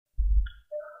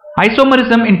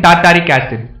Isomerism in tartaric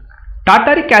acid.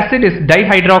 Tartaric acid is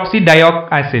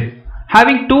dihydroxydioic acid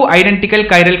having two identical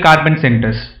chiral carbon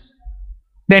centers.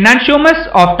 The enantiomers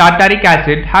of tartaric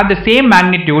acid have the same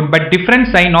magnitude but different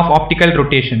sign of optical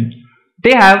rotation.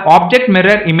 They have object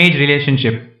mirror image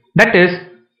relationship. That is,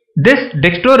 this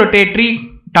dextrorotatory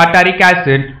tartaric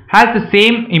acid has the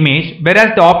same image, whereas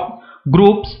the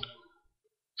groups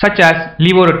such as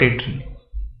levorotatory.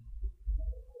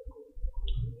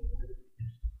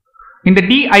 In the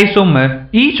D-isomer,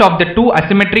 each of the two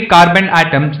asymmetric carbon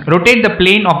atoms rotate the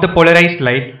plane of the polarized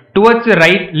light towards the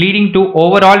right, leading to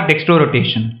overall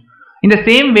dextrorotation. In the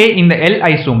same way in the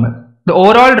L-isomer, the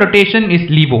overall rotation is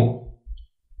levo.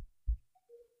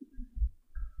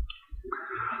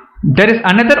 There is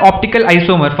another optical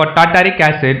isomer for tartaric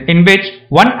acid in which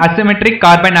one asymmetric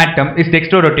carbon atom is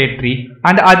dextrorotatory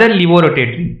and the other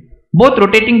levorotatory, both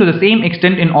rotating to the same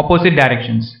extent in opposite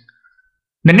directions.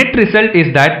 The net result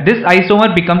is that this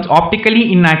isomer becomes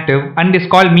optically inactive and is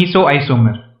called Meso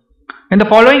isomer. In the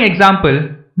following example,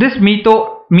 this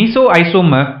Meso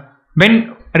isomer,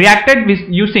 when reacted with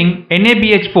using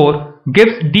NaBH4,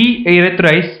 gives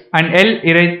D-erythrois and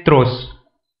L-erythros.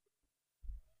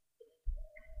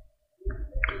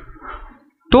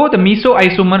 Though the Meso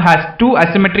isomer has two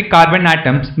asymmetric carbon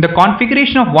atoms, the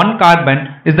configuration of one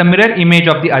carbon is the mirror image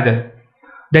of the other.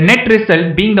 The net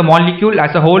result being the molecule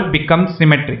as a whole becomes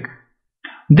symmetric.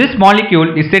 This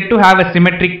molecule is said to have a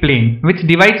symmetric plane which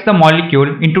divides the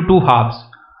molecule into two halves.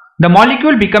 The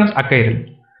molecule becomes archiral.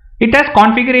 It has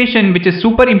configuration which is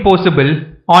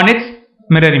superimposable on its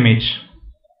mirror image.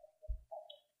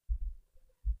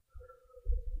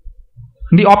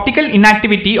 The optical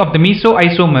inactivity of the Meso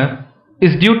isomer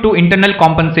is due to internal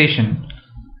compensation.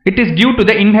 It is due to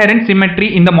the inherent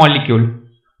symmetry in the molecule.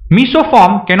 Meso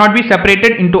form cannot be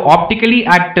separated into optically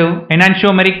active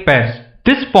enantiomeric pairs.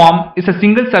 This form is a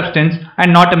single substance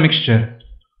and not a mixture.